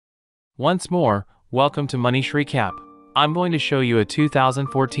Once more, welcome to Maneesh Recap. I'm going to show you a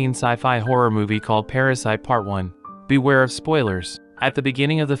 2014 sci-fi horror movie called Parasite Part 1. Beware of spoilers. At the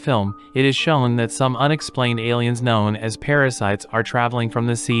beginning of the film, it is shown that some unexplained aliens known as parasites are traveling from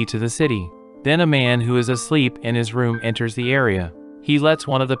the sea to the city. Then a man who is asleep in his room enters the area. He lets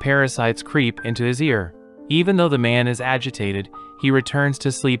one of the parasites creep into his ear. Even though the man is agitated, he returns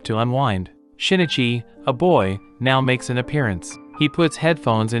to sleep to unwind. Shinichi, a boy, now makes an appearance. He puts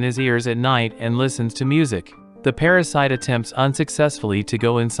headphones in his ears at night and listens to music. The parasite attempts unsuccessfully to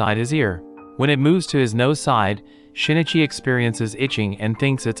go inside his ear. When it moves to his nose side, Shinichi experiences itching and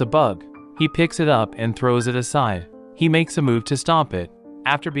thinks it's a bug. He picks it up and throws it aside. He makes a move to stomp it.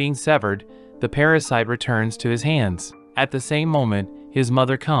 After being severed, the parasite returns to his hands. At the same moment, his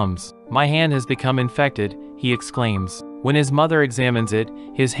mother comes. "My hand has become infected," he exclaims. When his mother examines it,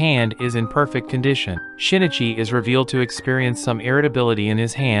 his hand is in perfect condition. Shinichi is revealed to experience some irritability in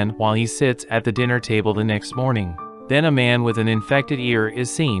his hand while he sits at the dinner table the next morning. Then a man with an infected ear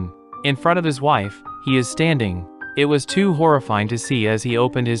is seen. In front of his wife, he is standing. It was too horrifying to see as he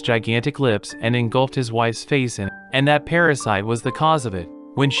opened his gigantic lips and engulfed his wife's face in it. And that parasite was the cause of it.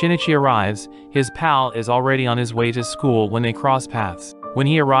 When Shinichi arrives, his pal is already on his way to school when they cross paths. When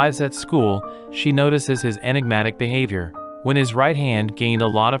he arrives at school, she notices his enigmatic behavior. When his right hand gained a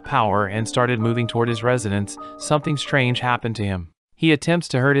lot of power and started moving toward his residence, something strange happened to him. He attempts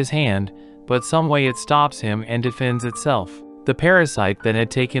to hurt his hand, but some way it stops him and defends itself. The parasite that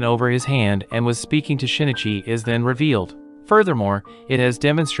had taken over his hand and was speaking to Shinichi is then revealed. Furthermore, it has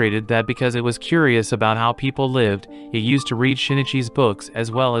demonstrated that because it was curious about how people lived, it used to read Shinichi's books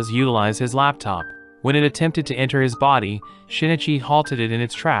as well as utilize his laptop. When it attempted to enter his body, Shinichi halted it in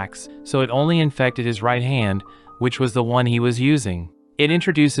its tracks, so it only infected his right hand, which was the one he was using. It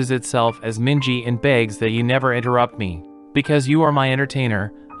introduces itself as Minji and begs that you never interrupt me. Because you are my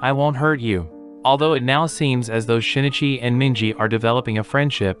entertainer, I won't hurt you. Although it now seems as though Shinichi and Minji are developing a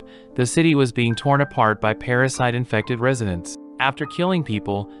friendship, the city was being torn apart by parasite-infected residents. After killing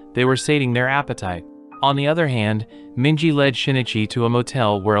people, they were sating their appetite. On the other hand, Minji led Shinichi to a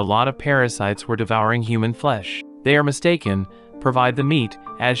motel where a lot of parasites were devouring human flesh. They are mistaken, provide the meat,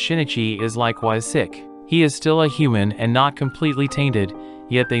 as Shinichi is likewise sick. He is still a human and not completely tainted,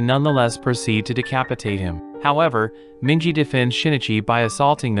 yet they nonetheless proceed to decapitate him. However, Minji defends Shinichi by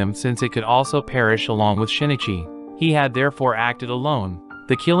assaulting them since it could also perish along with Shinichi. He had therefore acted alone.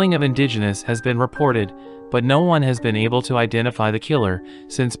 The killing of indigenous has been reported, but no one has been able to identify the killer,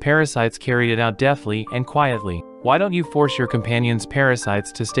 since parasites carried it out deftly and quietly. "Why don't you force your companion's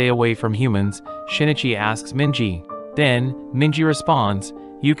parasites to stay away from humans?" Shinichi asks Minji. Then, Minji responds,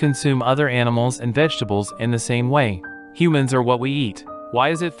 "You consume other animals and vegetables in the same way. Humans are what we eat. Why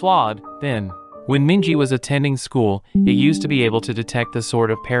is it flawed, then?" When Minji was attending school, it used to be able to detect the sort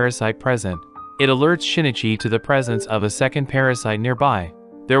of parasite present. It alerts Shinichi to the presence of a second parasite nearby.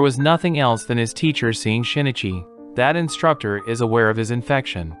 There was nothing else than his teacher seeing Shinichi. That instructor is aware of his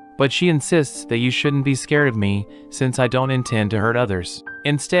infection, but she insists that you shouldn't be scared of me, since I don't intend to hurt others.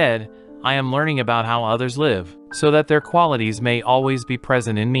 Instead, I am learning about how others live, so that their qualities may always be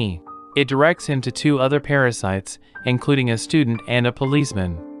present in me. It directs him to two other parasites, including a student and a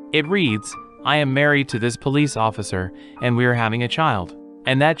policeman. It reads, "I am married to this police officer, and we are having a child.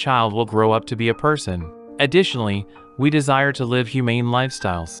 And that child will grow up to be a person. Additionally, we desire to live humane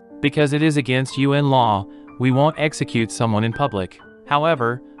lifestyles. Because it is against UN law, we won't execute someone in public.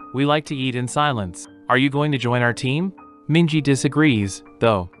 However, we like to eat in silence. Are you going to join our team?" Minji disagrees,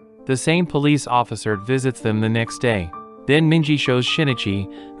 though. The same police officer visits them the next day. Then Minji shows Shinichi,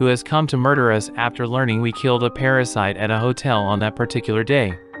 who has come to murder us after learning we killed a parasite at a hotel on that particular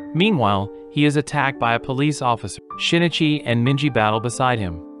day. Meanwhile, he is attacked by a police officer. Shinichi and Minji battle beside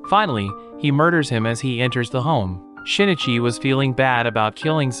him. Finally, he murders him as he enters the home. Shinichi was feeling bad about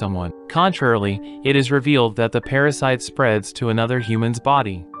killing someone. Contrarily, it is revealed that the parasite spreads to another human's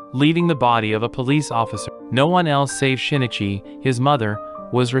body, leaving the body of a police officer. No one else save Shinichi, his mother,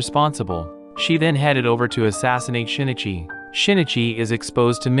 was responsible. She then headed over to assassinate Shinichi. Shinichi is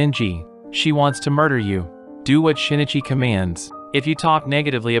exposed to Minji. "She wants to murder you. Do what Shinichi commands. If you talk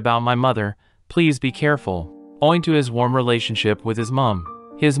negatively about my mother, please be careful." Owing to his warm relationship with his mom,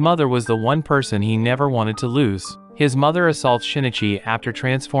 his mother was the one person he never wanted to lose. His mother assaults Shinichi after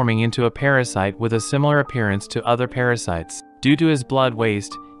transforming into a parasite with a similar appearance to other parasites. Due to his blood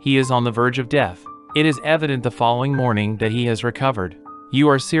waste, he is on the verge of death. It is evident the following morning that he has recovered. "You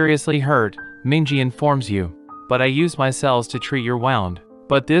are seriously hurt," Minji informs you. "But I used my cells to treat your wound."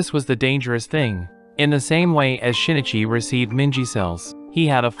 But this was the dangerous thing. In the same way as Shinichi received Minji cells, he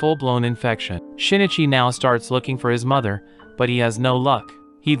had a full-blown infection. Shinichi now starts looking for his mother, but he has no luck.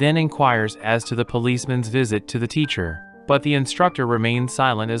 He then inquires as to the policeman's visit to the teacher, but the instructor remains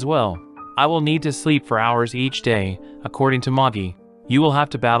silent as well. "I will need to sleep for hours each day, according to Magi. You will have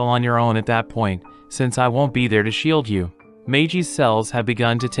to battle on your own at that point, since I won't be there to shield you." Magi's cells have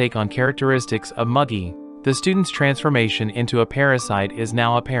begun to take on characteristics of Magi. The student's transformation into a parasite is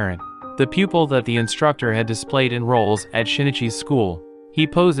now apparent. The pupil that the instructor had displayed enrolls at Shinichi's school. He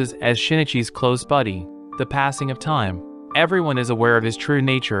poses as Shinichi's close buddy. The passing of time. Everyone is aware of his true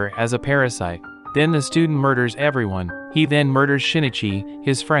nature as a parasite. Then the student murders everyone. He then murders Shinichi,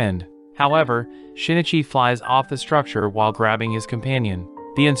 his friend. However, Shinichi flies off the structure while grabbing his companion.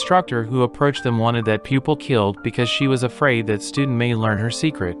 The instructor who approached them wanted that pupil killed because she was afraid that student may learn her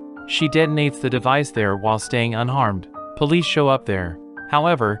secret. She detonates the device there while staying unharmed. Police show up there.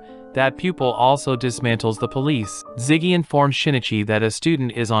 However, that pupil also dismantles the police. Ziggy informs Shinichi that a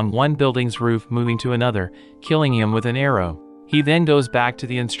student is on one building's roof moving to another, killing him with an arrow. He then goes back to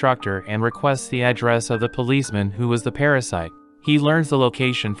the instructor and requests the address of the policeman who was the parasite. He learns the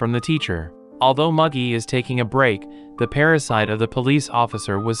location from the teacher. Although Muggy is taking a break, the parasite of the police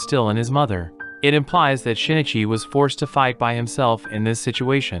officer was still in his mother. It implies that Shinichi was forced to fight by himself in this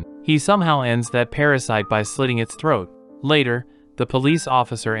situation. He somehow ends that parasite by slitting its throat. Later, the police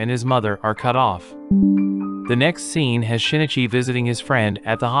officer and his mother are cut off. The next scene has Shinichi visiting his friend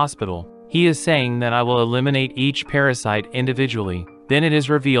at the hospital. He is saying that I will eliminate each parasite individually. Then it is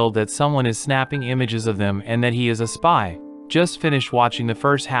revealed that someone is snapping images of them and that he is a spy. Just finished watching the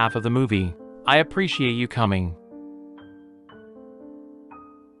first half of the movie. I appreciate you coming.